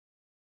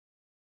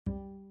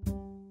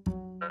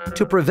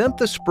To prevent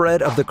the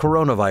spread of the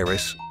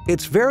coronavirus,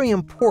 it's very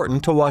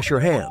important to wash your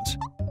hands.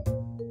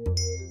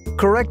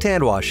 Correct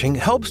hand washing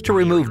helps to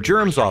remove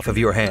germs off of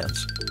your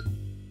hands.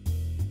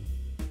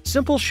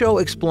 simpleshow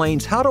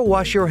explains how to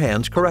wash your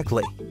hands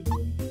correctly.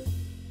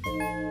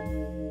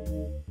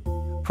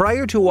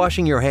 Prior to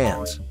washing your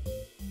hands,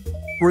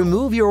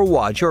 remove your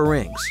watch or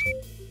rings.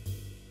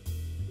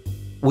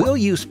 We'll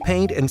use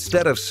paint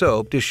instead of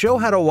soap to show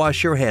how to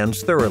wash your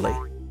hands thoroughly.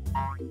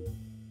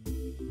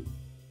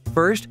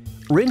 First,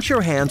 rinse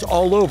your hands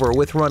all over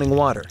with running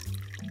water.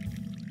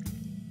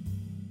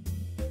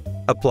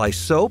 Apply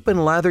soap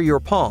and lather your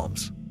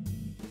palms.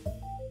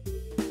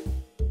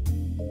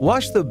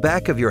 Wash the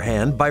back of your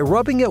hand by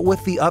rubbing it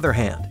with the other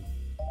hand.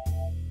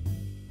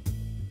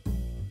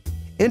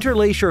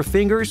 Interlace your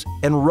fingers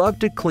and rub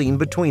to clean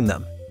between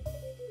them.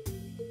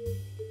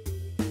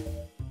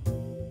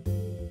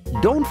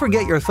 Don't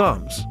forget your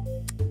thumbs.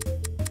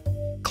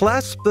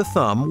 Clasp the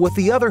thumb with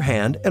the other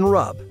hand and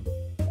rub.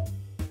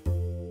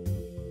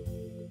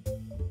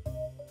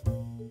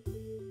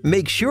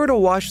 Make sure to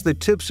wash the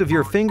tips of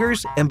your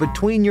fingers and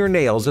between your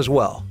nails as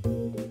well.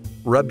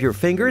 Rub your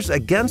fingers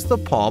against the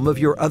palm of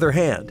your other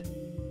hand.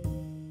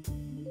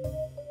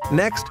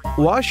 Next,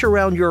 wash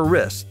around your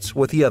wrists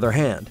with the other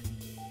hand.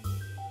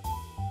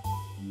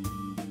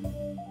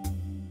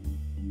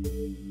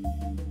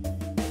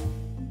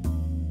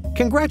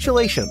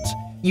 Congratulations!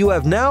 You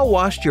have now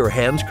washed your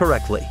hands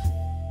correctly.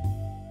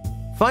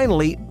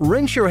 Finally,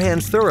 rinse your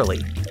hands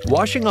thoroughly,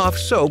 washing off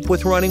soap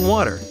with running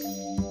water.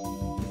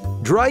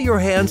 Dry your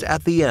hands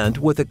at the end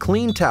with a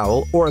clean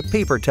towel or a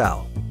paper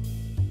towel.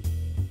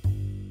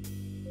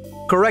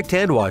 Correct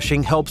hand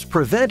washing helps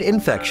prevent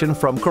infection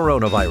from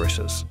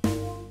coronaviruses.